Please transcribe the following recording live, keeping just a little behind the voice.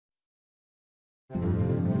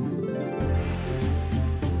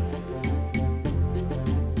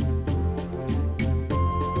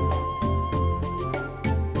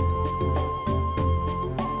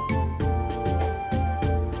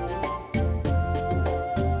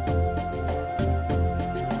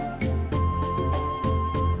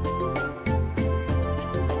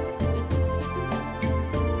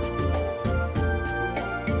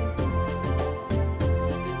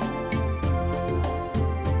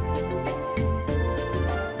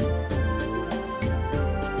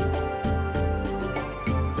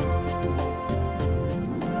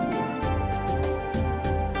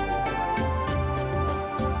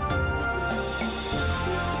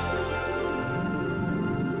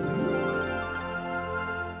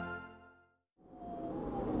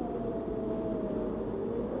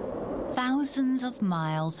Thousands of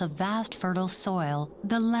miles of vast fertile soil,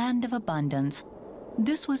 the land of abundance.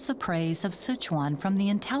 This was the praise of Sichuan from the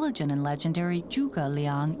intelligent and legendary Zhuge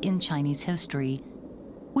Liang in Chinese history,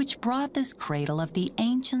 which brought this cradle of the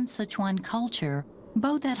ancient Sichuan culture,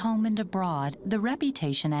 both at home and abroad, the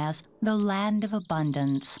reputation as the land of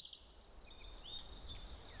abundance.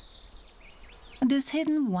 This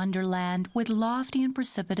hidden wonderland with lofty and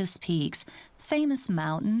precipitous peaks, famous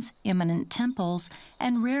mountains, eminent temples,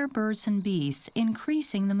 and rare birds and beasts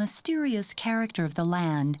increasing the mysterious character of the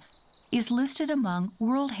land, is listed among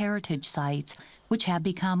World Heritage Sites, which have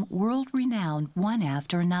become world-renowned one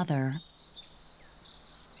after another.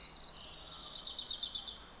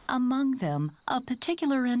 Among them, of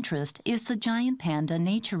particular interest is the Giant Panda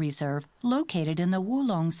Nature Reserve, located in the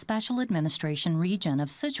Wolong Special Administration region of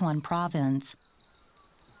Sichuan Province.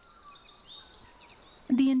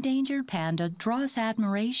 The endangered panda draws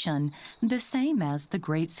admiration, the same as the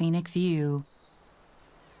great scenic view.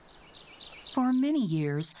 For many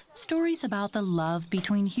years, stories about the love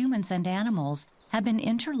between humans and animals have been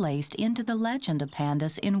interlaced into the legend of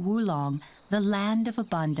pandas in Wolong, the land of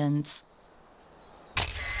abundance.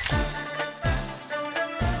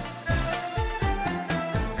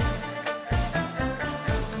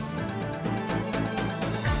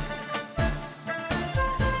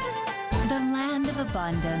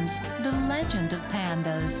 Abundance, the legend of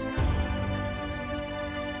pandas.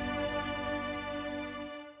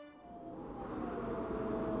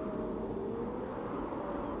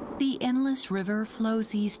 The endless river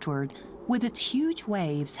flows eastward, with its huge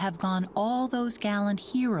waves have gone all those gallant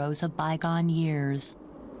heroes of bygone years.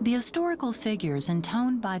 The historical figures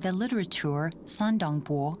intoned by the literature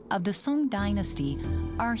Sandongbo of the Song dynasty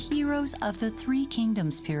are heroes of the Three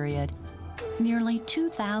Kingdoms period. Nearly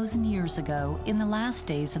 2,000 years ago, in the last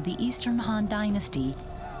days of the Eastern Han Dynasty,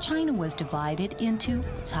 China was divided into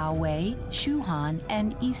Cao Wei, Shu Han,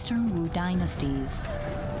 and Eastern Wu dynasties,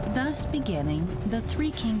 thus beginning the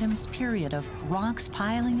Three Kingdoms period of rocks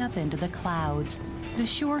piling up into the clouds, the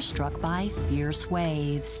shore struck by fierce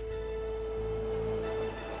waves.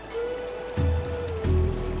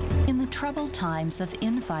 In the troubled times of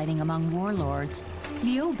infighting among warlords,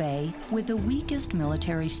 Liu Bei, with the weakest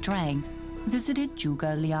military strength, visited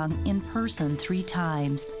Zhuge Liang in person 3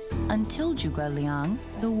 times, until Zhuge Liang,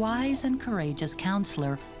 the wise and courageous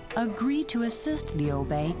counselor, agreed to assist Liu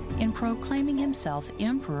Bei in proclaiming himself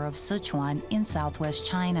Emperor of Sichuan in southwest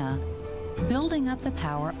China, building up the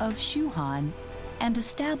power of Shu Han, and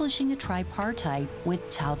establishing a tripartite with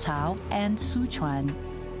Cao Cao and Sichuan.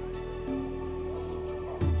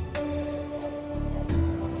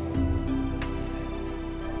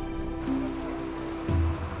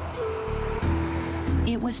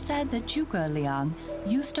 It was said that Zhuge Liang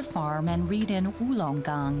used to farm and read in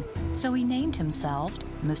Wolong, so he named himself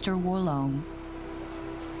Mr. Wolong.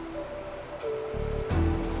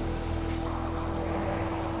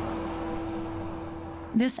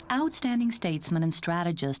 This outstanding statesman and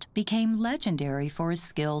strategist became legendary for his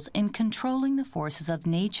skills in controlling the forces of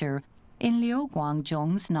nature in Liu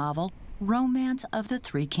Guangzhong's novel Romance of the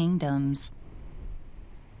Three Kingdoms.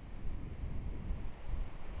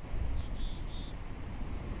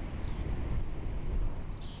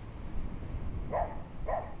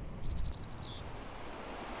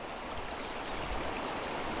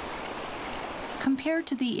 Compared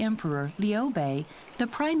to the Emperor Liu Bei, the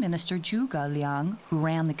Prime Minister Zhuge Liang, who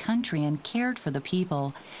ran the country and cared for the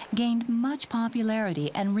people, gained much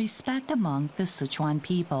popularity and respect among the Sichuan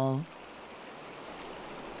people.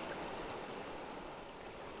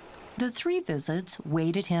 The 3 visits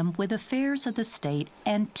weighted him with affairs of the state,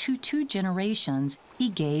 and to 2 generations he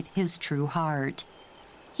gave his true heart.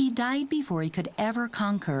 He died before he could ever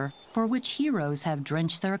conquer, for which heroes have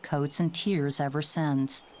drenched their coats in tears ever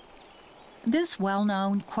since. This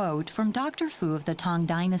well-known quote from Dr. Fu of the Tang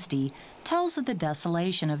Dynasty tells of the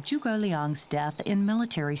desolation of Zhuge Liang's death in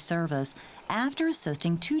military service after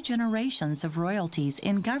assisting 2 generations of royalties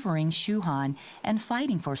in governing Shu Han and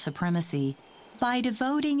fighting for supremacy. By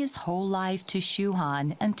devoting his whole life to Shu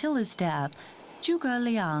Han until his death, Zhuge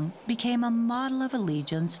Liang became a model of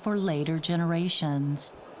allegiance for later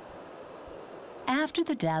generations. After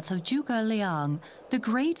the death of Zhuge Liang, the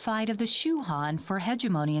great fight of the Shu Han for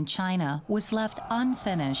hegemony in China was left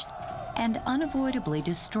unfinished and unavoidably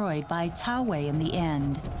destroyed by Cao Wei in the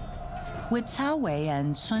end. With Cao Wei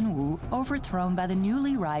and Sun Wu overthrown by the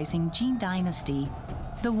newly rising Jin dynasty,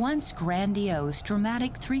 the once grandiose,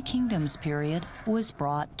 dramatic Three Kingdoms period was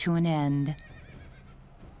brought to an end.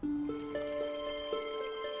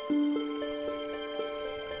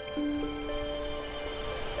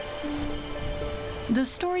 The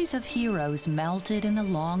stories of heroes melted in the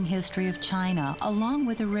long history of China along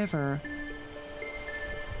with the river.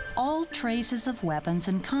 All traces of weapons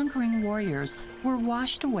and conquering warriors were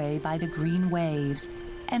washed away by the green waves,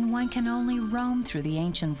 and one can only roam through the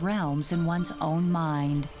ancient realms in one's own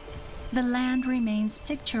mind. The land remains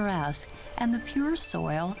picturesque, and the pure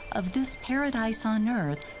soil of this paradise on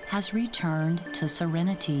earth has returned to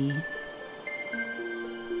serenity.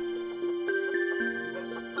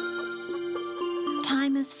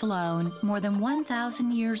 Time has flown more than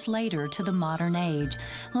 1,000 years later to the modern age,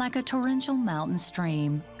 like a torrential mountain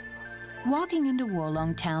stream. Walking into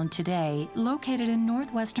Wolong town today, located in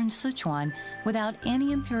northwestern Sichuan, without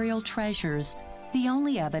any imperial treasures, the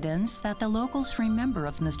only evidence that the locals remember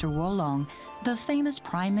of Mr. Wolong, the famous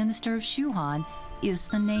Prime Minister of Shu Han, is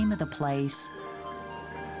the name of the place.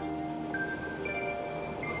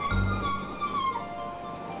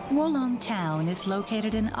 Wolong town is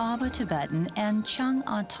located in Aba Tibetan and Chang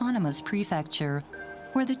Autonomous Prefecture,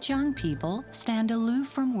 where the Zhang people stand aloof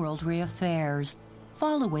from worldly affairs,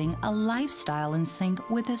 following a lifestyle in sync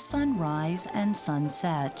with the sunrise and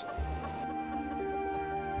sunset.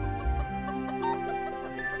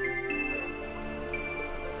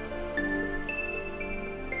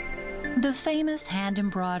 The famous hand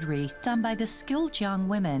embroidery done by the skilled young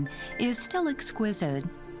women is still exquisite.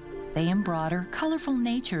 They embroider colorful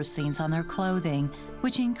nature scenes on their clothing,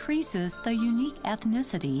 which increases the unique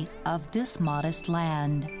ethnicity of this modest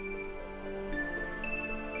land.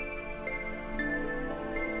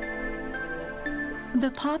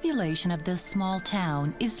 The population of this small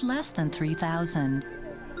town is less than 3,000.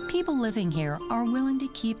 People living here are willing to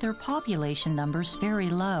keep their population numbers very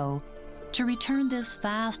low, to return this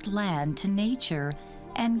vast land to nature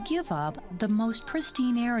and give up the most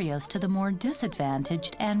pristine areas to the more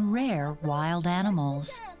disadvantaged and rare wild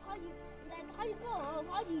animals.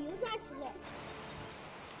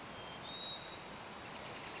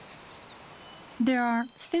 There are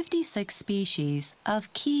 56 species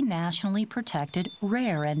of key nationally protected,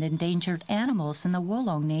 rare, and endangered animals in the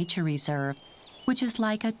Wolong Nature Reserve, which is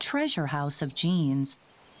like a treasure house of genes.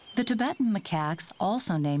 The Tibetan macaques,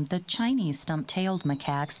 also named the Chinese stump-tailed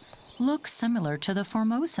macaques, look similar to the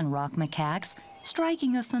Formosan rock macaques,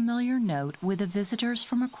 striking a familiar note with the visitors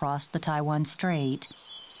from across the Taiwan Strait.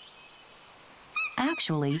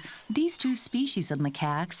 Actually, these two species of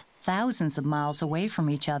macaques, thousands of miles away from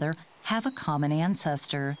each other, have a common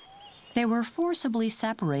ancestor. They were forcibly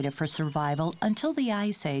separated for survival until the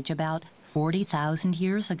Ice Age about 40,000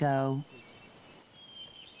 years ago.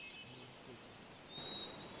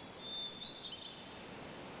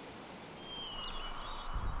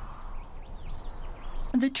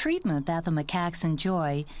 The treatment that the macaques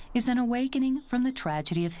enjoy is an awakening from the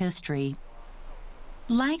tragedy of history.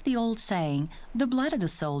 Like the old saying, the blood of the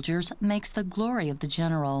soldiers makes the glory of the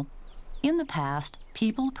general. In the past,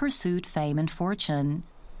 people pursued fame and fortune,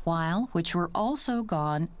 which were also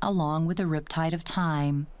gone along with the riptide of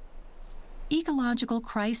time. Ecological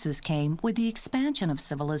crisis came with the expansion of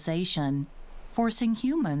civilization, forcing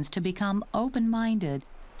humans to become open-minded,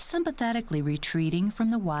 sympathetically retreating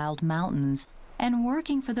from the wild mountains and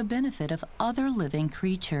working for the benefit of other living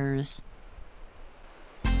creatures.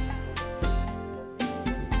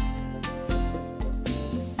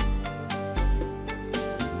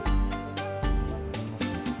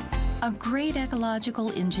 A great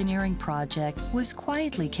ecological engineering project was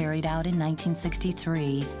quietly carried out in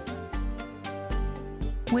 1963.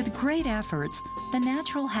 With great efforts, the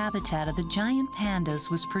natural habitat of the giant pandas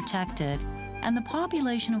was protected, and the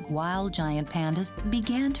population of wild giant pandas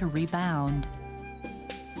began to rebound.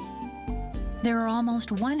 There are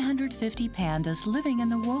almost 150 pandas living in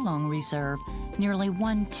the Wolong Reserve, nearly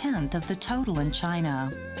 1/10 of the total in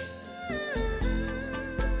China.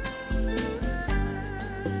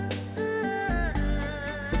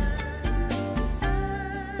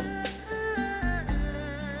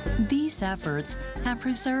 these efforts have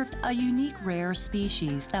preserved a unique rare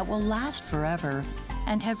species that will last forever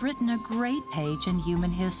and have written a great page in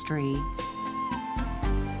human history.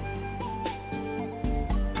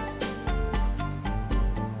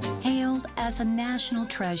 Hailed as a national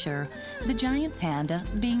treasure, the giant panda,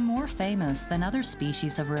 being more famous than other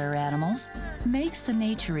species of rare animals, makes the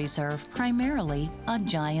nature reserve primarily a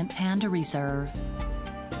giant panda reserve.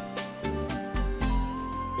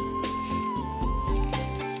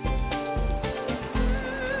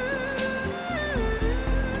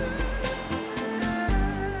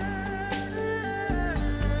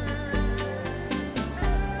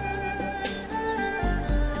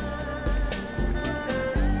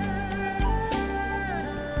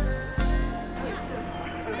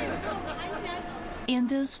 In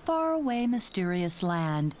this faraway, mysterious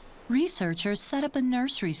land, researchers set up a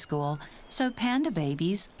nursery school so panda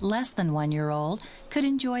babies less than 1 year old could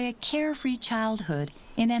enjoy a carefree childhood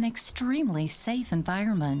in an extremely safe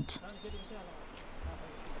environment.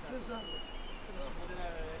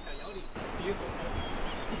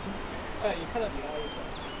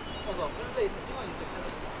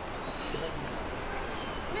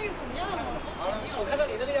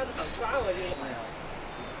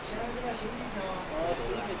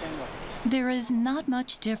 There is not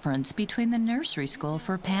much difference between the nursery school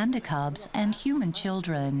for panda cubs and human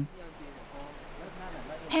children.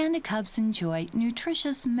 Panda cubs enjoy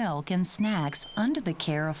nutritious milk and snacks under the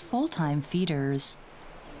care of full-time feeders.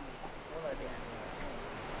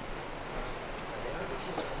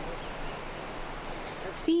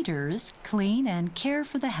 Feeders clean and care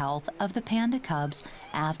for the health of the panda cubs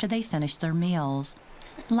after they finish their meals.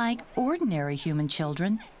 Like ordinary human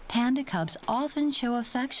children, panda cubs often show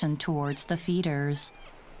affection towards the feeders.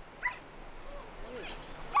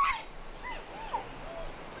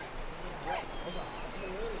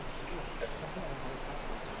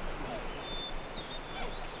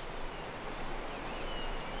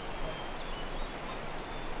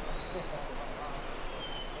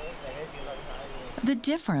 The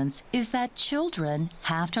difference is that children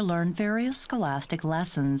have to learn various scholastic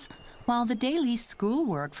lessons, while the daily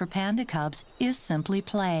schoolwork for panda cubs is simply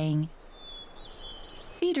playing.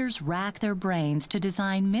 Feeders rack their brains to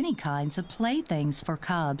design many kinds of playthings for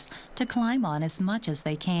cubs to climb on as much as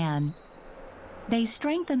they can. They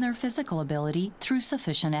strengthen their physical ability through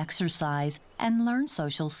sufficient exercise and learn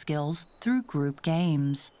social skills through group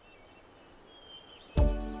games.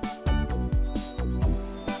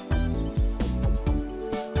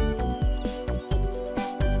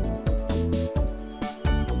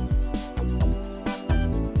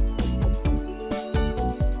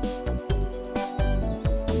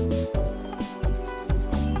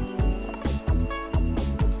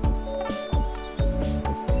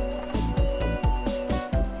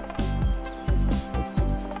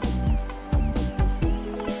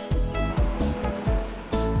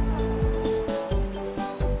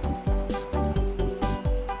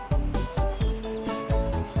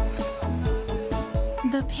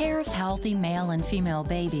 The pair of healthy male and female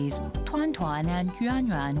babies, Tuan Tuan and Yuan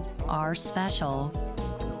Yuan, are special.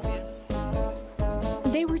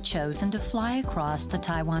 They were chosen to fly across the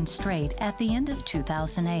Taiwan Strait at the end of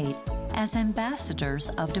 2008 as ambassadors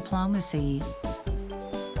of diplomacy.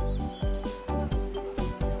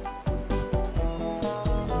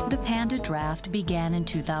 The panda draft began in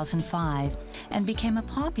 2005 and became a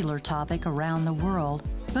popular topic around the world,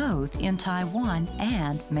 both in Taiwan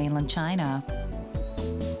and mainland China.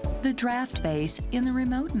 The draft base in the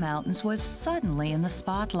remote mountains was suddenly in the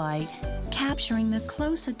spotlight, capturing the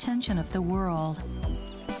close attention of the world.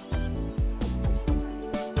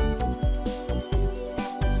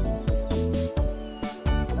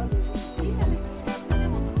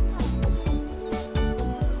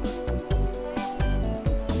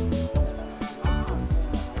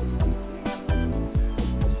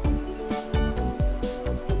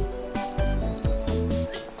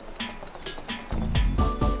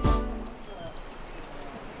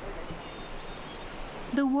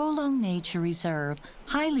 The Wolong Nature Reserve,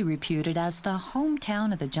 highly reputed as the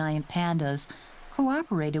hometown of the giant pandas,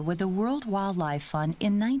 cooperated with the World Wildlife Fund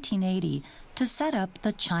in 1980 to set up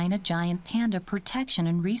the China Giant Panda Protection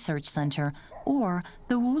and Research Center, or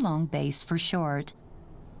the Wolong Base for short.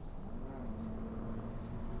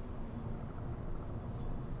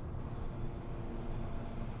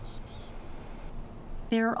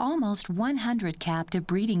 There are almost 100 captive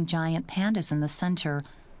breeding giant pandas in the center,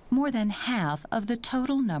 more than half of the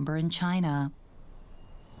total number in China.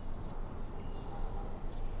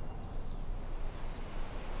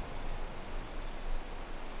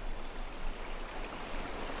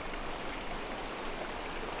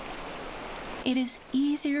 It is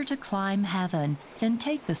easier to climb heaven than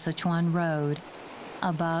take the Sichuan road.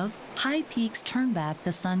 Above, high peaks turn back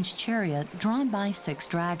the sun's chariot drawn by 6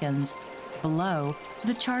 dragons. Below,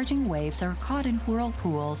 the charging waves are caught in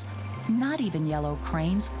whirlpools. Not even yellow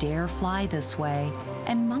cranes dare fly this way,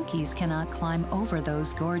 and monkeys cannot climb over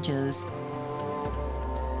those gorges.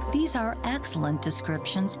 These are excellent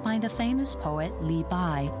descriptions by the famous poet Li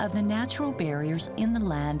Bai of the natural barriers in the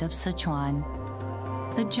land of Sichuan.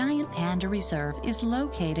 The Giant Panda Reserve is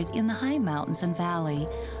located in the high mountains and valley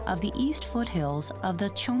of the east foothills of the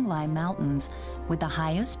Zhuge Mountains, with the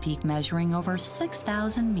highest peak measuring over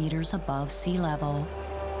 6,000 meters above sea level.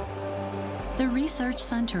 The research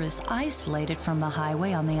center is isolated from the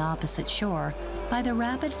highway on the opposite shore by the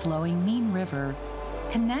rapid-flowing Min River,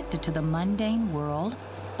 connected to the mundane world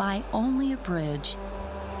by only a bridge.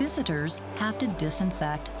 Visitors have to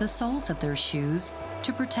disinfect the soles of their shoes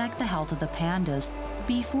to protect the health of the pandas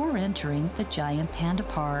before entering the Giant Panda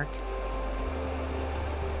Park.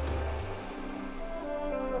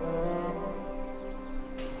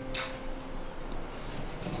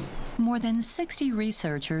 More than 60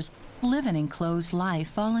 researchers live an enclosed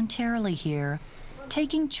life voluntarily here,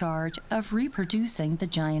 taking charge of reproducing the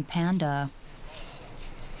giant panda.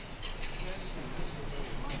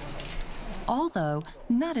 Although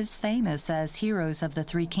not as famous as heroes of the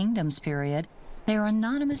Three Kingdoms period, they are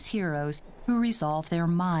anonymous heroes who resolve their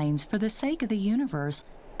minds for the sake of the universe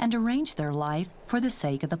and arrange their life for the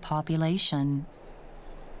sake of the population.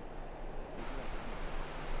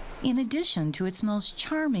 In addition to its most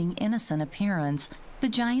charming, innocent appearance, the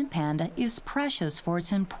giant panda is precious for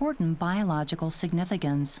its important biological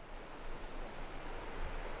significance.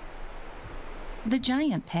 The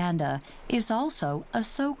giant panda is also a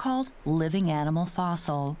so-called living animal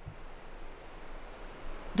fossil.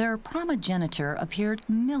 Their primogenitor appeared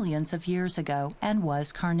millions of years ago and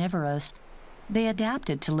was carnivorous. They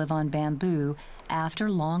adapted to live on bamboo after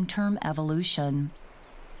long-term evolution.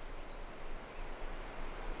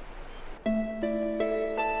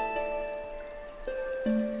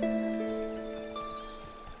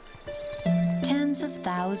 Tens of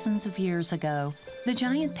thousands of years ago, the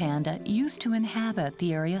giant panda used to inhabit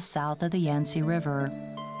the area south of the Yangtze River.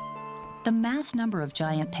 The mass number of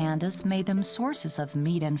giant pandas made them sources of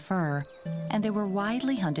meat and fur, and they were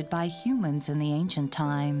widely hunted by humans in the ancient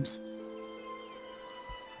times.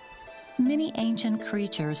 Many ancient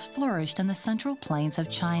creatures flourished in the central plains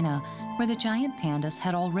of China, where the giant pandas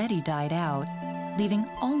had already died out, leaving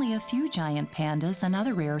only a few giant pandas and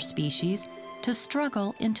other rare species to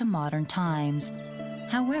struggle into modern times.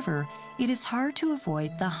 However, it is hard to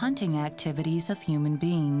avoid the hunting activities of human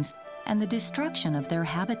beings and the destruction of their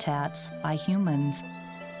habitats by humans.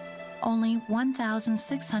 Only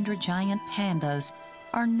 1,600 giant pandas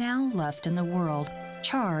are now left in the world,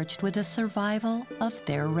 charged with the survival of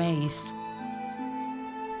their race.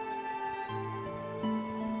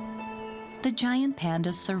 The giant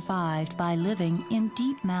pandas survived by living in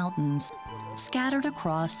deep mountains, scattered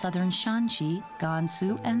across southern Shaanxi,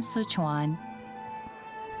 Gansu, and Sichuan.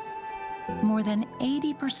 More than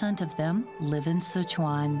 80% of them live in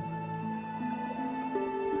Sichuan.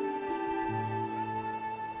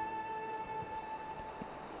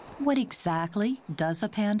 What exactly does a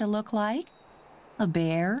panda look like? A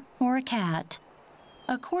bear or a cat?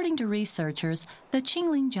 According to researchers, the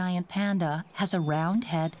Qingling giant panda has a round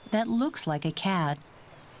head that looks like a cat,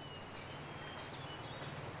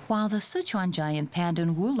 while the Sichuan giant panda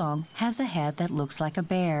Wolong has a head that looks like a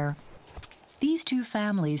bear. These two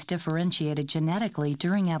families differentiated genetically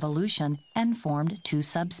during evolution and formed two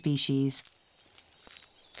subspecies.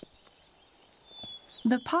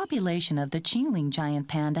 The population of the Qingling giant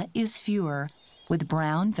panda is fewer, with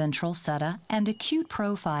brown ventral seta and a cute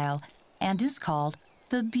profile, and is called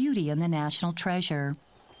the beauty and the national treasure.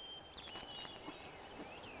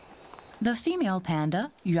 The female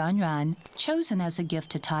panda, Yuan Yuan, chosen as a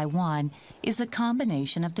gift to Taiwan, is a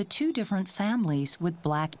combination of the two different families with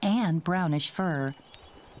black and brownish fur.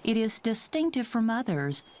 It is distinctive from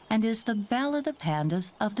others and is the belle of the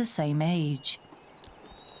pandas of the same age.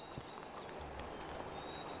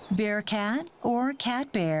 Bear cat or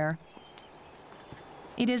cat bear?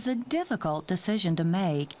 It is a difficult decision to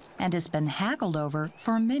make and has been haggled over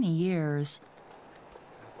for many years.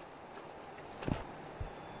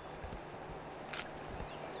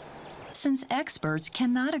 Since experts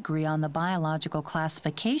cannot agree on the biological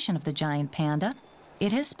classification of the giant panda,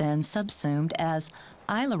 it has been subsumed as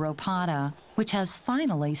Ailuropoda, which has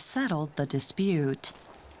finally settled the dispute.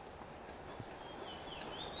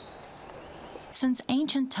 Since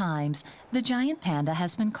ancient times, the giant panda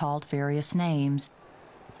has been called various names.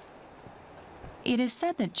 It is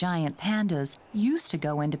said that giant pandas used to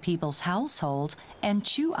go into people's households and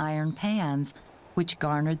chew iron pans, which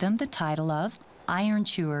garnered them the title of iron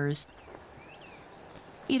chewers.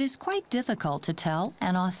 It is quite difficult to tell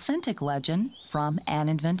an authentic legend from an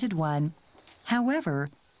invented one. However,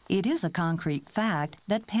 it is a concrete fact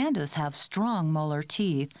that pandas have strong molar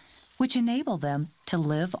teeth, which enable them to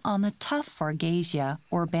live on the tough fargasia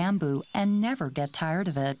or bamboo and never get tired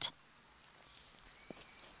of it.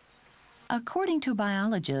 According to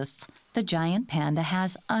biologists, the giant panda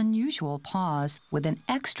has unusual paws with an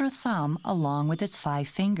extra thumb along with its 5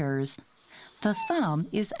 fingers. The thumb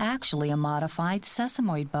is actually a modified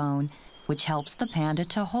sesamoid bone, which helps the panda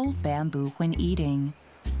to hold bamboo when eating.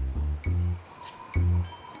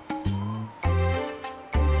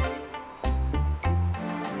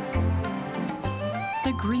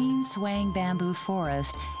 The green swaying bamboo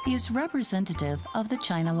forest is representative of the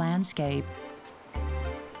China landscape.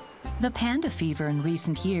 The panda fever in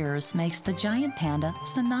recent years makes the giant panda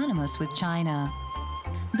synonymous with China.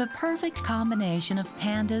 The perfect combination of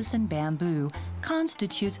pandas and bamboo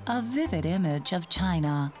constitutes a vivid image of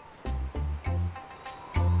China.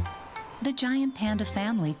 The giant panda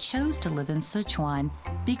family chose to live in Sichuan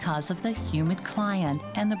because of the humid climate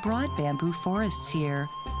and the broad bamboo forests here.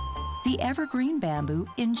 The evergreen bamboo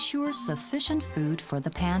ensures sufficient food for the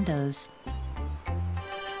pandas.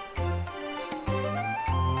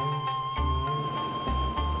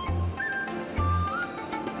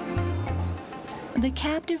 The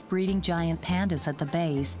captive breeding giant pandas at the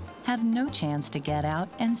base have no chance to get out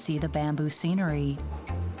and see the bamboo scenery.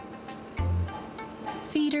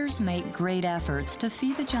 Feeders make great efforts to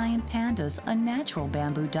feed the giant pandas a natural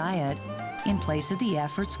bamboo diet, in place of the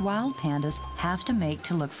efforts wild pandas have to make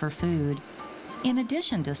to look for food. In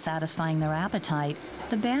addition to satisfying their appetite,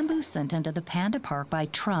 the bamboo sent into the panda park by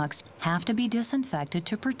trucks have to be disinfected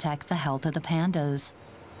to protect the health of the pandas.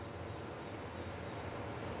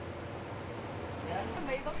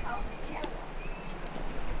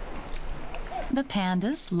 The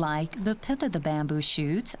pandas like the pith of the bamboo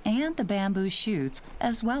shoots and the bamboo shoots,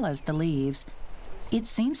 as well as the leaves. It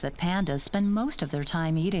seems that pandas spend most of their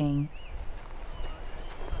time eating.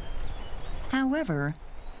 However,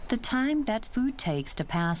 the time that food takes to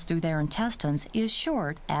pass through their intestines is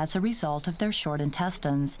short as a result of their short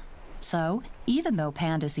intestines. So, even though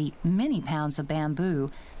pandas eat many pounds of bamboo,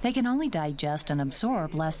 they can only digest and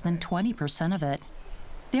absorb less than 20% of it.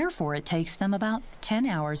 Therefore, it takes them about 10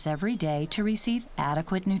 hours every day to receive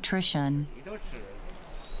adequate nutrition.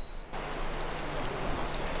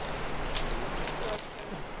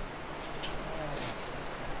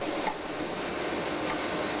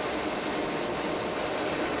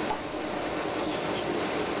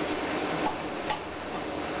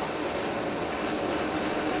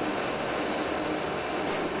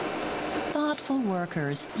 Thoughtful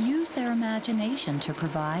workers use their imagination to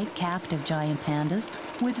provide captive giant pandas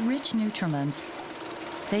with rich nutriments.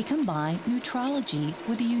 They combine nutrology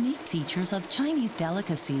with the unique features of Chinese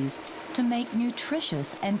delicacies to make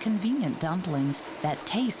nutritious and convenient dumplings that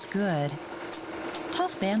taste good.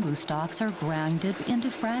 Tough bamboo stalks are grounded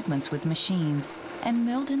into fragments with machines and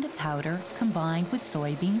milled into powder combined with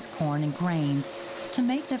soybeans, corn, and grains to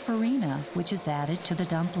make the farina, which is added to the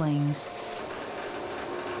dumplings.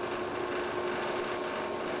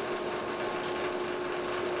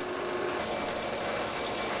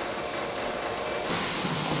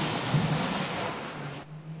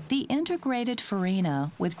 The integrated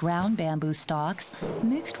farina with ground bamboo stalks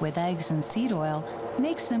mixed with eggs and seed oil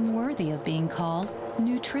makes them worthy of being called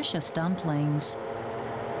nutritious dumplings.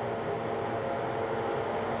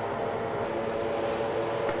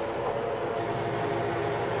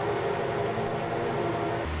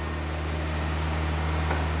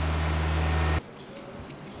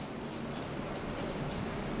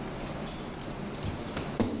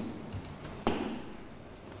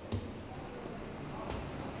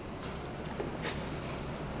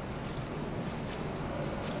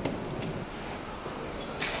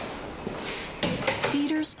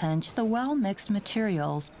 Feeders pinch the well-mixed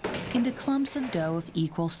materials into clumps of dough of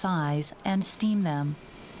equal size and steam them.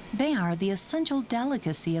 They are the essential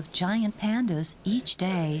delicacy of giant pandas each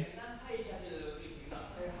day.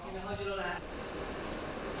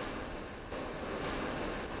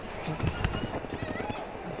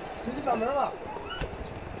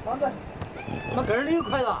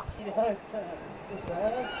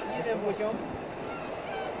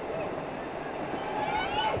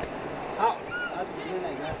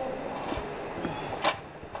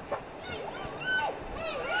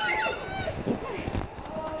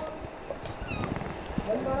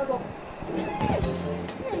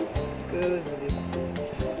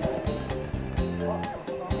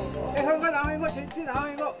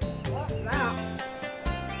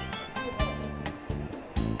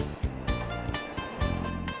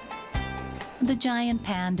 The giant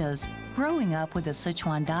pandas, growing up with the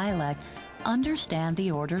Sichuan dialect, understand the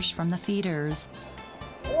orders from the feeders.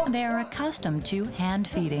 They are accustomed to hand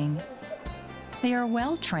feeding. They are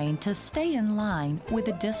well trained to stay in line with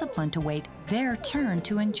the discipline to wait their turn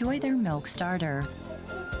to enjoy their milk starter.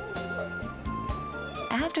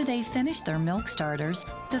 After they finish their milk starters,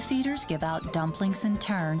 the feeders give out dumplings in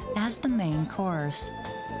turn as the main course.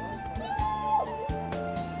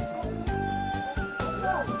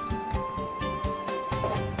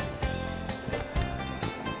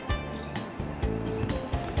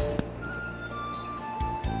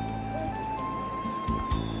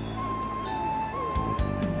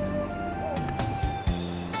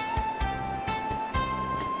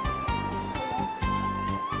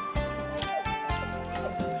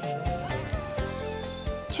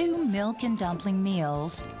 Two milk and dumpling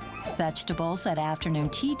meals, vegetables at afternoon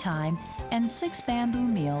tea time, and 6 bamboo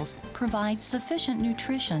meals provide sufficient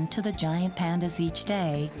nutrition to the giant pandas each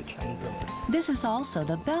day. This is also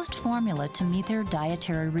the best formula to meet their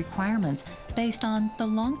dietary requirements based on the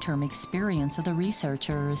long-term experience of the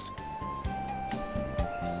researchers.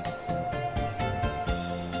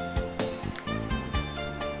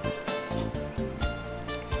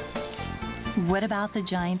 What about the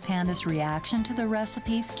giant panda's reaction to the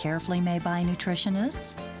recipes carefully made by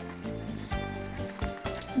nutritionists?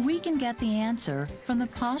 We can get the answer from the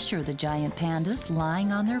posture of the giant pandas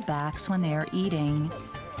lying on their backs when they are eating.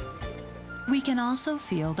 We can also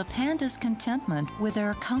feel the pandas' contentment with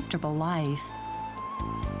their comfortable life.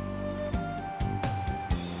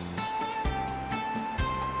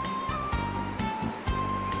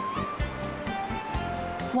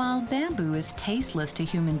 While bamboo is tasteless to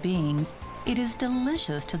human beings, it is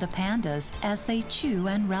delicious to the pandas as they chew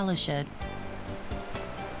and relish it.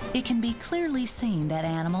 It can be clearly seen that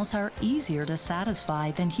animals are easier to satisfy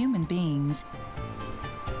than human beings.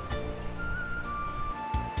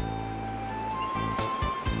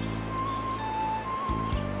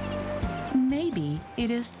 Maybe it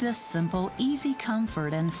is this simple, easy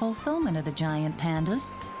comfort and fulfillment of the giant pandas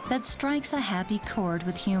that strikes a happy chord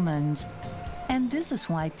with humans. And this is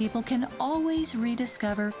why people can always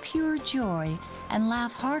rediscover pure joy and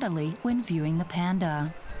laugh heartily when viewing the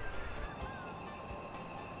panda.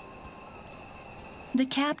 The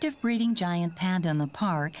captive breeding giant panda in the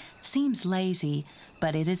park seems lazy,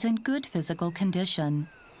 but it is in good physical condition.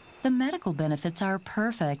 The medical benefits are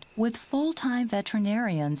perfect, with full-time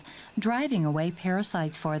veterinarians driving away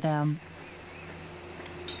parasites for them.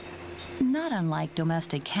 Not unlike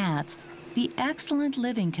domestic cats, the excellent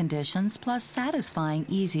living conditions plus satisfying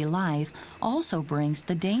easy life also brings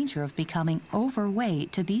the danger of becoming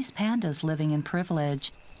overweight to these pandas living in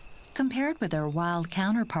privilege. Compared with their wild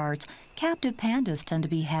counterparts, captive pandas tend to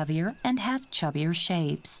be heavier and have chubbier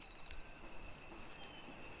shapes.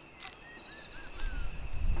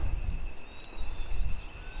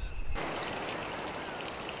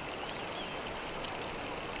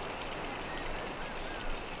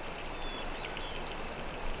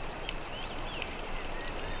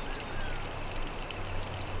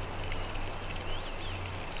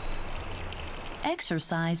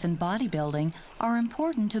 Exercise and bodybuilding are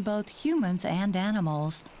important to both humans and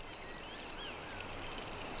animals.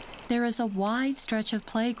 There is a wide stretch of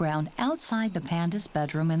playground outside the panda's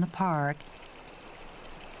bedroom in the park.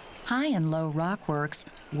 High and low rockworks,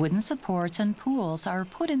 wooden supports, and pools are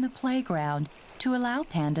put in the playground to allow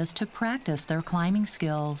pandas to practice their climbing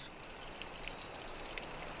skills.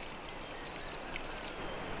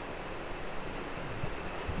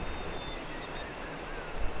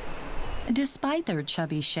 Despite their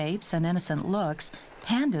chubby shapes and innocent looks,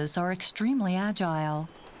 pandas are extremely agile.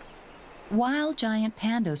 Wild giant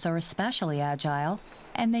pandas are especially agile,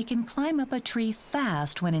 and they can climb up a tree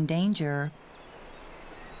fast when in danger.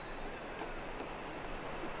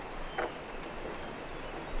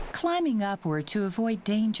 Climbing upward to avoid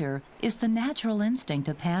danger is the natural instinct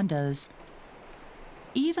of pandas.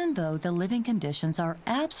 Even though the living conditions are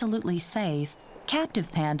absolutely safe, captive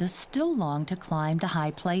pandas still long to climb to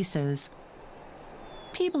high places.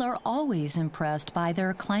 People are always impressed by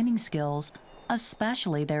their climbing skills,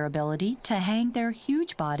 especially their ability to hang their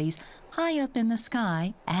huge bodies high up in the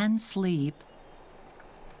sky and sleep.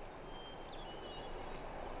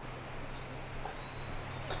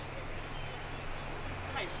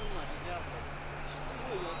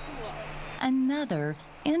 Another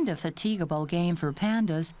indefatigable game for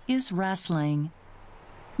pandas is wrestling.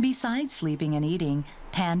 Besides sleeping and eating,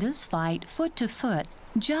 pandas fight foot to foot,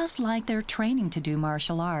 just like they're training to do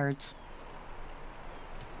martial arts.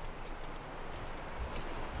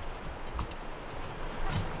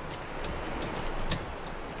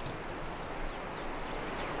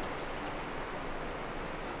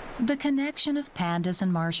 The connection of pandas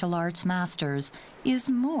and martial arts masters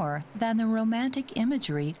is more than the romantic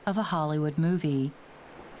imagery of a Hollywood movie.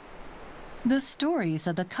 The stories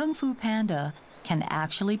of the Kung Fu Panda can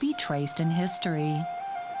actually be traced in history.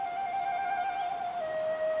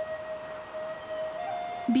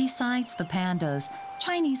 Besides the pandas,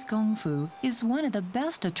 Chinese Kung Fu is one of the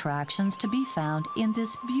best attractions to be found in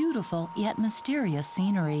this beautiful yet mysterious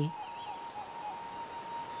scenery.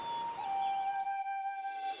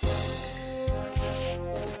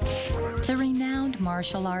 The renowned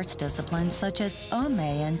martial arts disciplines such as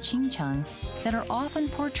Emei and Qing Cheng that are often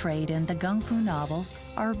portrayed in the Kung Fu novels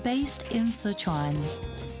are based in Sichuan.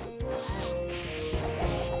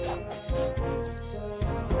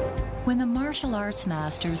 When the martial arts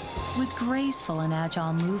masters, with graceful and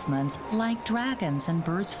agile movements like dragons and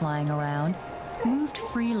birds flying around, moved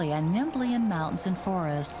freely and nimbly in mountains and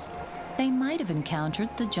forests, they might have encountered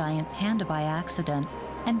the giant panda by accident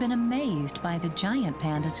and been amazed by the giant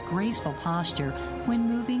panda's graceful posture when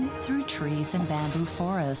moving through trees and bamboo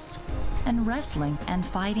forests, and wrestling and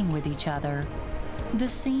fighting with each other. The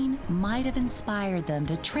scene might have inspired them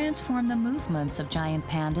to transform the movements of giant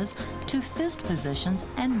pandas to fist positions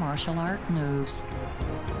and martial art moves.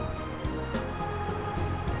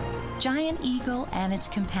 Giant Eagle and Its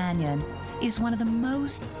Companion is one of the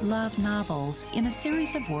most loved novels in a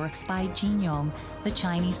series of works by Jin Yong, the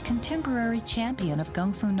Chinese contemporary champion of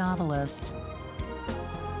Kung Fu novelists.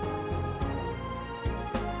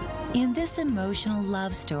 In this emotional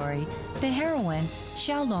love story, the heroine,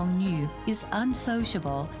 Xiaolong Nü, is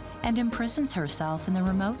unsociable and imprisons herself in the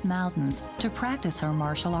remote mountains to practice her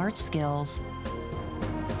martial arts skills.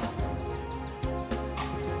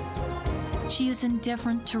 She is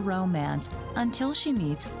indifferent to romance until she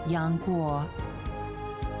meets Yang Guo.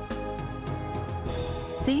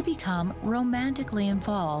 They become romantically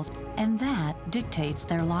involved, and that dictates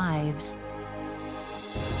their lives.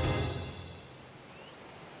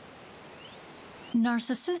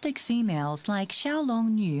 Narcissistic females like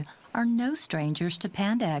Xiaolong Nü are no strangers to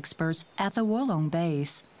panda experts at the Wolong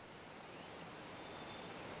base.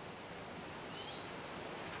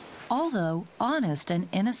 Although honest and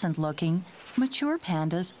innocent-looking, mature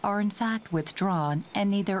pandas are in fact withdrawn and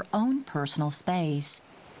need their own personal space.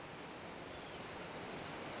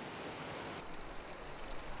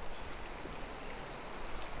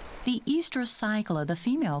 The estrous cycle of the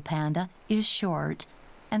female panda is short,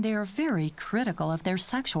 and they are very critical of their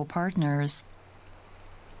sexual partners.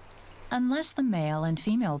 Unless the male and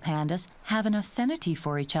female pandas have an affinity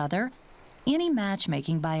for each other, any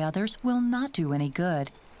matchmaking by others will not do any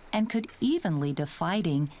good and could even lead to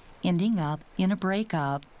fighting, ending up in a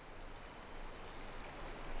breakup.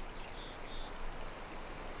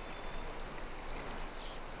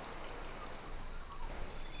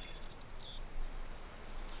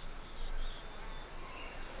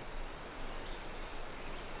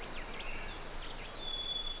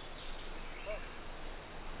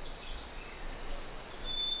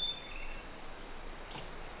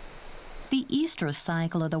 The estrous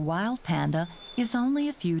cycle of the wild panda is only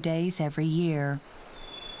a few days every year.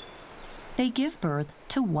 They give birth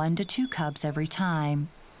to 1 to 2 cubs every time.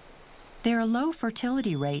 Their low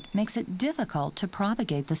fertility rate makes it difficult to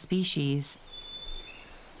propagate the species.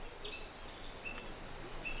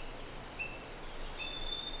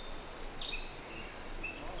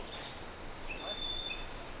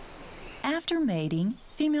 After mating,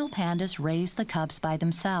 female pandas raise the cubs by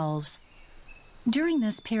themselves. During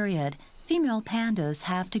this period, female pandas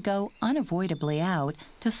have to go unavoidably out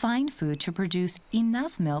to find food to produce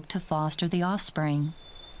enough milk to foster the offspring.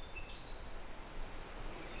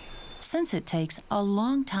 Since it takes a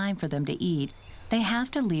long time for them to eat, they have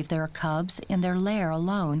to leave their cubs in their lair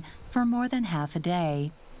alone for more than half a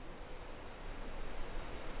day.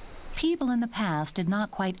 People in the past did not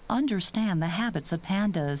quite understand the habits of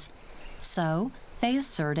pandas, so they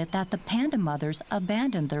asserted that the panda mothers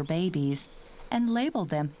abandoned their babies and labeled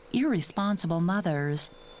them irresponsible mothers.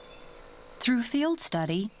 Through field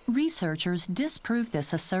study, researchers disproved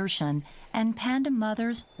this assertion, and panda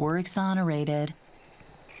mothers were exonerated.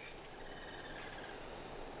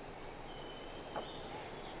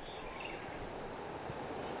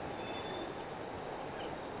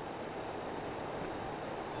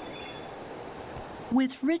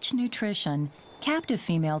 With rich nutrition, captive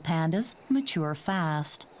female pandas mature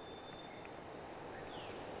fast.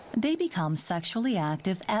 They become sexually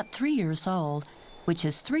active at 3 years old, which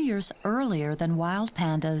is 3 years earlier than wild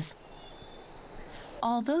pandas.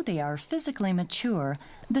 Although they are physically mature,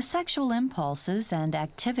 the sexual impulses and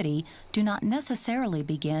activity do not necessarily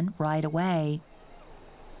begin right away.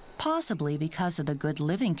 Possibly because of the good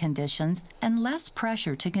living conditions and less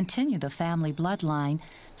pressure to continue the family bloodline,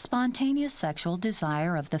 spontaneous sexual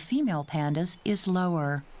desire of the female pandas is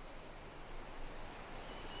lower.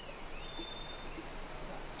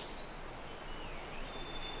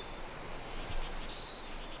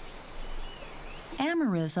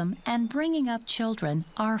 Amorism and bringing up children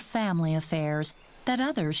are family affairs that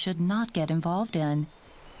others should not get involved in.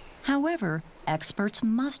 However, experts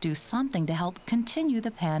must do something to help continue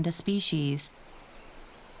the panda species.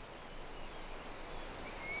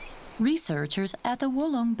 Researchers at the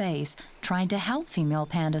Wolong base trying to help female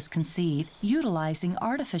pandas conceive utilizing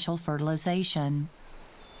artificial fertilization.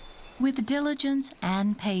 With diligence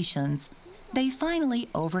and patience, they finally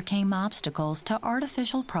overcame obstacles to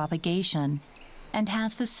artificial propagation and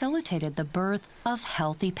have facilitated the birth of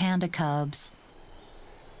healthy panda cubs.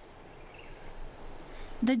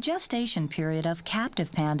 The gestation period of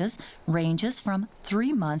captive pandas ranges from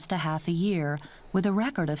 3 months to half a year, with a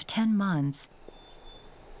record of 10 months.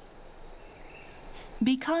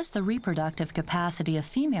 Because the reproductive capacity of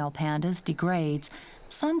female pandas degrades,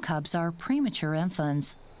 some cubs are premature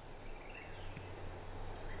infants.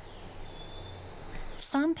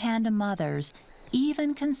 Some panda mothers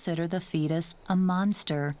even consider the fetus a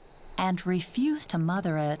monster and refuse to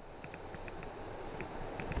mother it.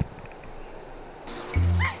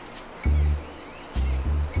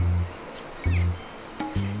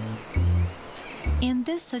 In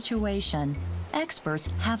this situation, experts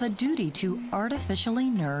have a duty to artificially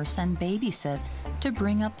nurse and babysit to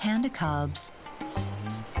bring up panda cubs.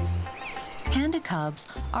 Panda cubs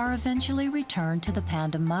are eventually returned to the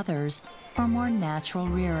panda mothers for more natural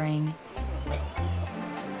rearing.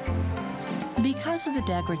 Because of the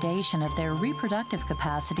degradation of their reproductive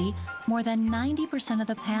capacity, more than 90% of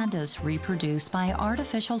the pandas reproduce by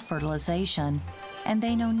artificial fertilization, and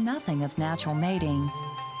they know nothing of natural mating.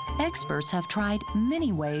 Experts have tried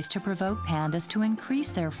many ways to provoke pandas to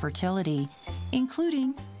increase their fertility,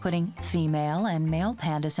 including putting female and male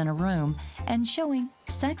pandas in a room and showing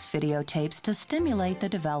sex videotapes to stimulate the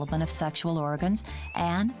development of sexual organs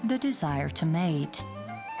and the desire to mate.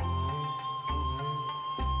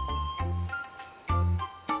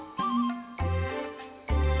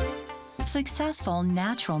 Successful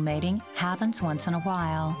natural mating happens once in a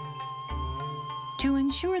while. To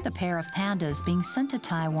ensure the pair of pandas being sent to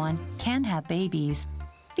Taiwan can have babies,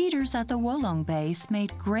 feeders at the Wolong base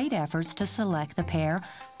made great efforts to select the pair,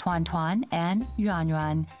 Tuan Tuan and Yuan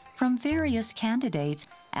Yuan, from various candidates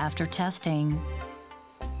after testing.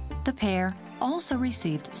 The pair also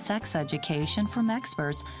received sex education from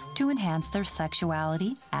experts to enhance their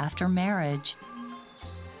sexuality after marriage.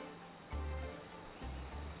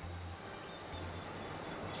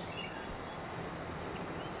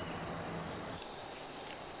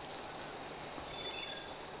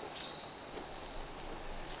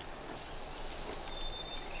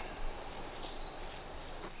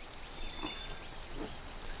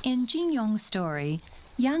 In Jin Yong's story,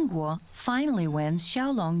 Yang Guo finally wins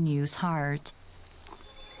Xiaolong Niu's heart.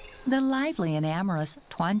 The lively and amorous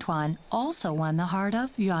Tuan Tuan also won the heart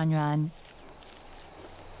of Yuan Yuan.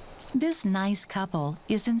 This nice couple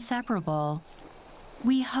is inseparable.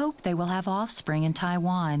 We hope they will have offspring in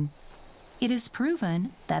Taiwan. It is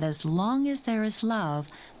proven that as long as there is love,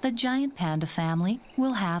 the giant panda family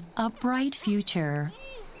will have a bright future.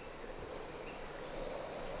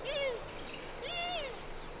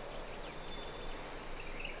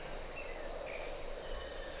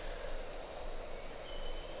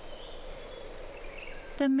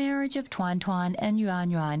 The marriage of Tuan Tuan and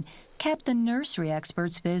Yuan Yuan kept the nursery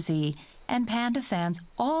experts busy, and panda fans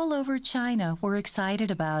all over China were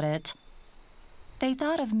excited about it. They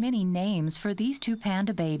thought of many names for these two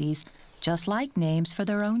panda babies, just like names for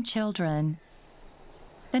their own children.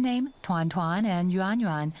 The name Tuan Tuan and Yuan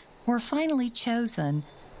Yuan were finally chosen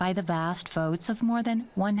by the vast votes of more than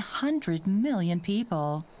 100 million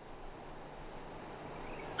people.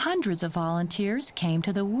 Hundreds of volunteers came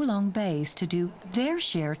to the Wolong base to do their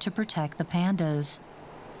share to protect the pandas.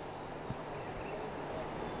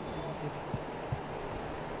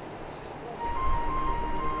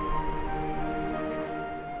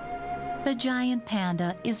 The giant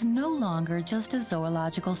panda is no longer just a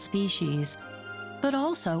zoological species, but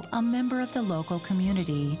also a member of the local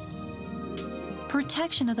community.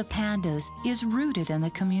 Protection of the pandas is rooted in the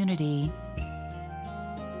community.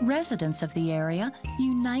 Residents of the area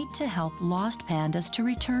unite to help lost pandas to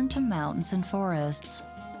return to mountains and forests.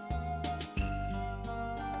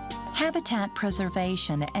 Habitat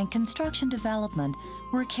preservation and construction development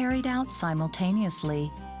were carried out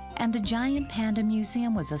simultaneously, and the Giant Panda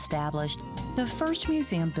Museum was established the first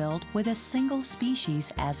museum built with a single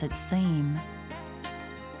species as its theme.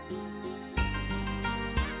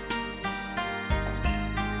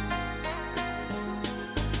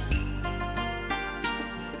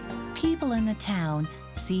 People in the town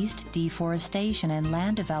ceased deforestation and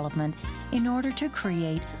land development in order to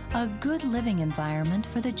create a good living environment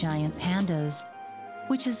for the giant pandas,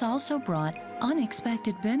 which has also brought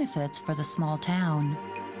unexpected benefits for the small town.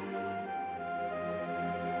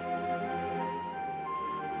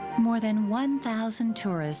 More than 1,000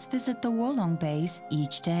 tourists visit the Wolong base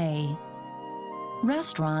each day.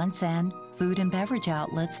 Restaurants and food and beverage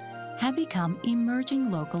outlets have become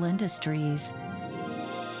emerging local industries.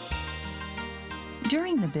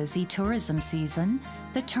 During the busy tourism season,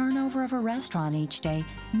 the turnover of a restaurant each day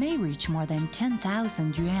may reach more than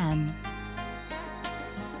 10,000 yuan.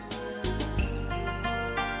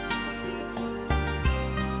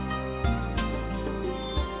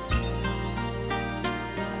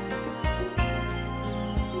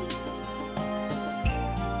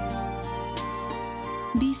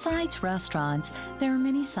 Besides restaurants, there are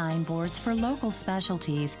many signboards for local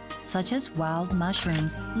specialties, such as wild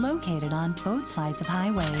mushrooms located on both sides of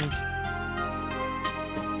highways.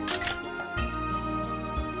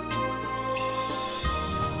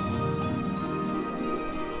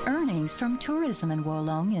 Earnings from tourism in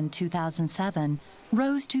Wolong in 2007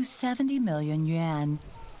 rose to 70 million yuan.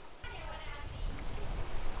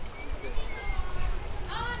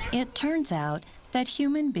 It turns out that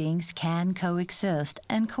human beings can coexist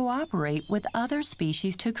and cooperate with other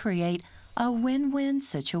species to create a win-win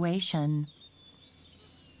situation.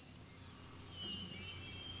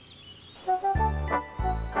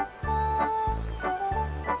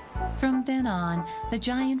 From then on, the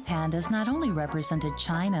giant pandas not only represented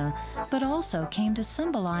China, but also came to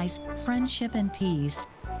symbolize friendship and peace.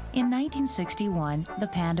 In 1961, the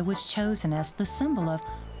panda was chosen as the symbol of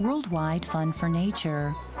worldwide fun for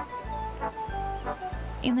nature.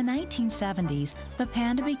 In the 1970s, the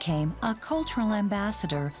panda became a cultural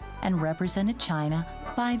ambassador and represented China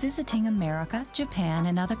by visiting America, Japan,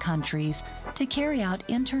 and other countries to carry out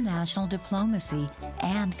international diplomacy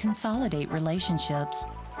and consolidate relationships.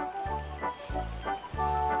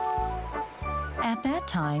 At that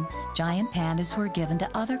time, giant pandas were given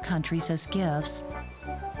to other countries as gifts.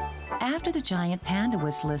 After the giant panda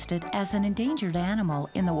was listed as an endangered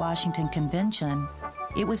animal in the Washington Convention,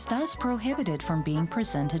 it was thus prohibited from being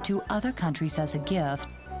presented to other countries as a gift.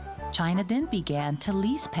 China then began to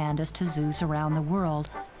lease pandas to zoos around the world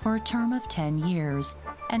for a term of 10 years,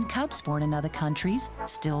 and cubs born in other countries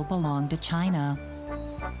still belong to China.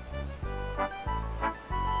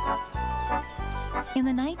 In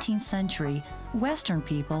the 19th century, Western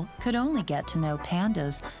people could only get to know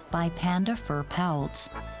pandas by panda fur pelts.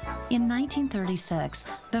 In 1936,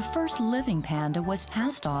 the first living panda was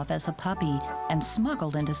passed off as a puppy and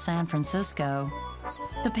smuggled into San Francisco.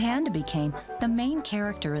 The panda became the main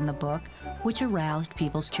character in the book, which aroused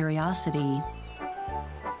people's curiosity.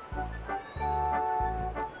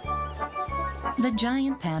 The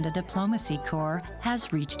Giant Panda Diplomacy Corps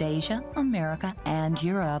has reached Asia, America, and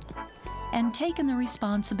Europe, and taken the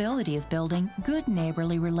responsibility of building good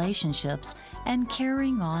neighborly relationships and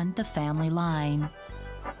carrying on the family line.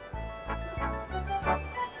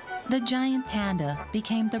 The giant panda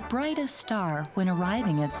became the brightest star when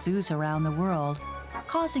arriving at zoos around the world,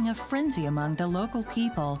 causing a frenzy among the local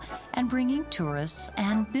people and bringing tourists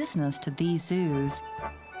and business to these zoos.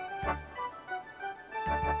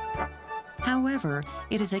 However,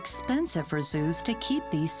 it is expensive for zoos to keep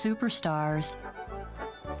these superstars.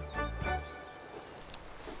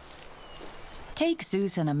 Take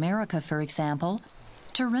zoos in America, for example.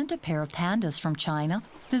 To rent a pair of pandas from China,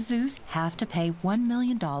 the zoos have to pay $1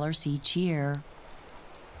 million each year.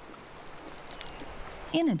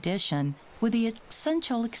 In addition, with the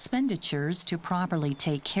essential expenditures to properly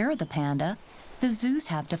take care of the panda, the zoos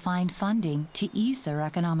have to find funding to ease their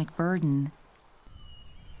economic burden.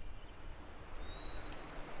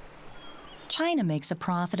 China makes a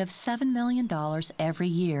profit of $7 million every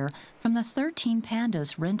year from the 13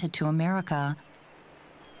 pandas rented to America.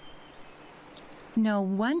 No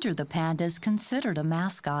wonder the panda is considered a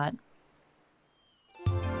mascot.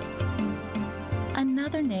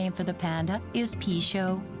 Another name for the panda is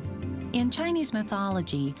Pixiu. In Chinese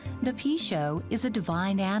mythology, the Pixiu is a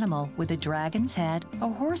divine animal with a dragon's head, a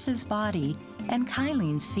horse's body, and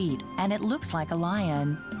Kyling's feet, and it looks like a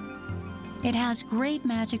lion. It has great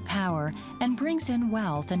magic power and brings in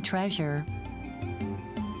wealth and treasure.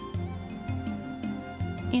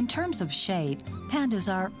 In terms of shape,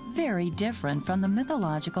 pandas are very different from the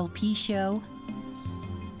mythological Pixiu.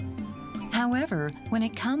 However, when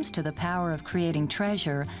it comes to the power of creating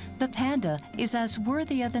treasure, the panda is as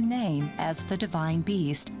worthy of the name as the divine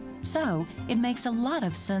beast. So, it makes a lot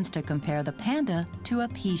of sense to compare the panda to a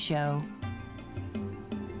pea-show.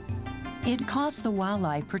 It costs the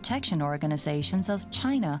wildlife protection organizations of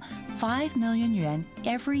China 5 million yuan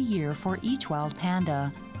every year for each wild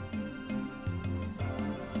panda.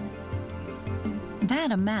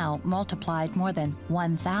 That amount, multiplied more than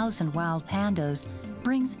 1,000 wild pandas,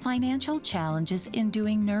 brings financial challenges in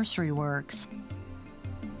doing nursery works.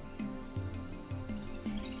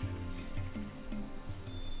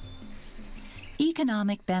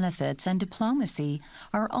 Economic benefits and diplomacy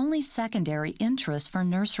are only secondary interests for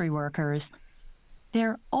nursery workers.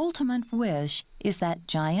 Their ultimate wish is that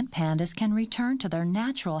giant pandas can return to their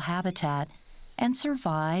natural habitat and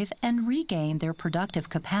survive and regain their productive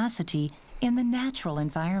capacity in the natural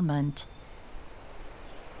environment.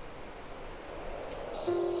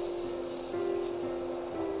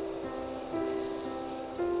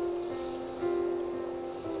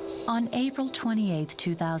 On April 28,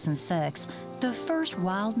 2006, the first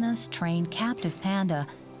wildness-trained captive panda,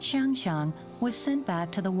 Shaanxi, was sent back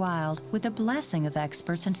to the wild with the blessing of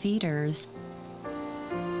experts and feeders.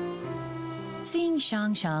 Seeing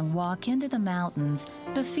Shaanxi walk into the mountains,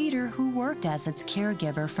 the feeder who worked as its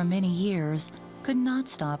caregiver for many years could not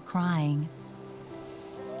stop crying.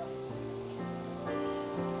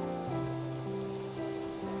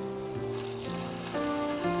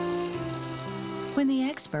 When the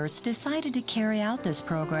experts decided to carry out this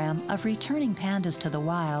program of returning pandas to the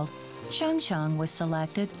wild, Shaanxi was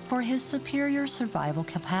selected for his superior survival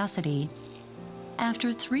capacity.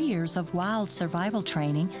 After 3 years of wild survival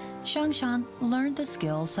training, Shaanxi learned the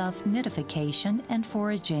skills of nidification and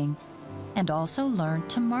foraging, and also learned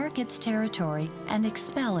to mark its territory and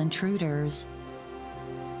expel intruders.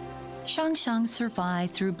 Shaanxi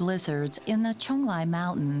survived through blizzards in the Chonglai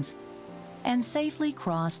Mountains and safely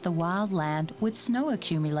crossed the wild land with snow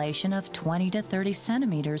accumulation of 20 to 30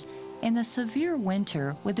 centimeters in the severe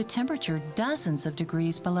winter with the temperature dozens of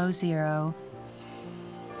degrees below zero.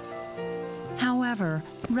 However,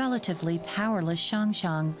 relatively powerless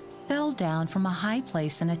Shaanxi fell down from a high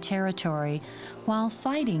place in a territory while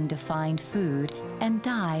fighting to find food and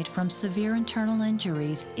died from severe internal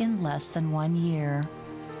injuries in less than 1 year.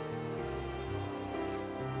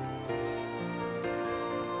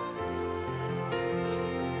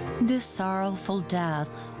 This sorrowful death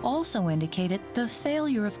also indicated the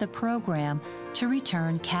failure of the program to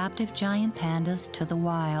return captive giant pandas to the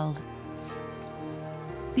wild.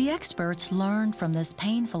 The experts learned from this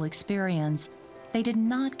painful experience. They did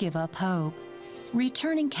not give up hope.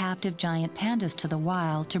 Returning captive giant pandas to the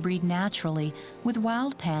wild to breed naturally with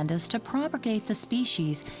wild pandas to propagate the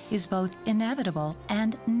species is both inevitable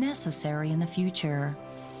and necessary in the future.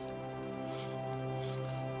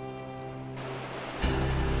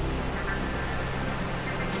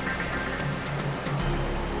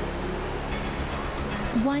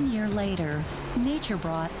 One year later, nature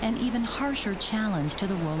brought an even harsher challenge to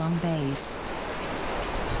the Wolong base.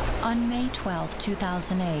 On May 12,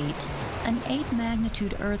 2008, an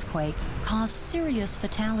 8-magnitude earthquake caused serious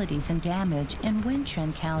fatalities and damage in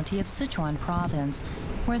Wenquan County of Sichuan Province,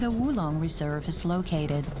 where the Wolong Reserve is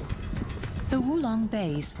located. The Wolong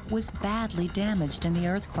base was badly damaged in the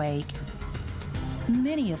earthquake.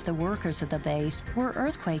 Many of the workers at the base were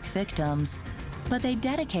earthquake victims, but they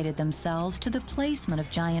dedicated themselves to the placement of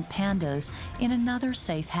giant pandas in another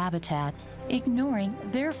safe habitat, ignoring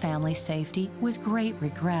their family's safety with great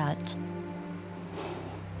regret.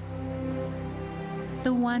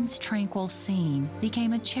 The once tranquil scene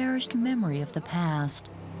became a cherished memory of the past.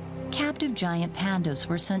 Captive giant pandas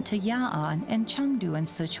were sent to Ya'an and Chengdu and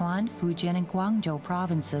Sichuan, Fujian, and Guangzhou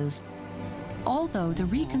provinces. Although the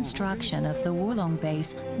reconstruction of the Wolong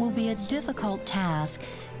base will be a difficult task,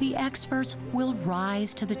 the experts will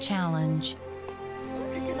rise to the challenge.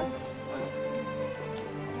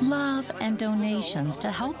 Love and donations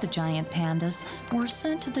to help the giant pandas were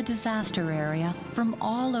sent to the disaster area from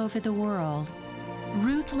all over the world.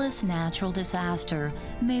 Ruthless natural disaster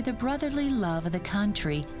made the brotherly love of the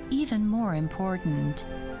country even more important.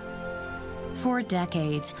 For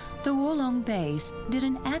decades, the Wolong base did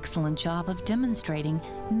an excellent job of demonstrating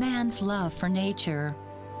man's love for nature.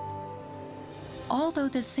 Although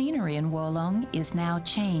the scenery in Wolong is now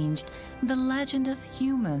changed, the legend of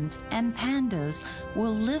humans and pandas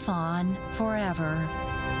will live on forever.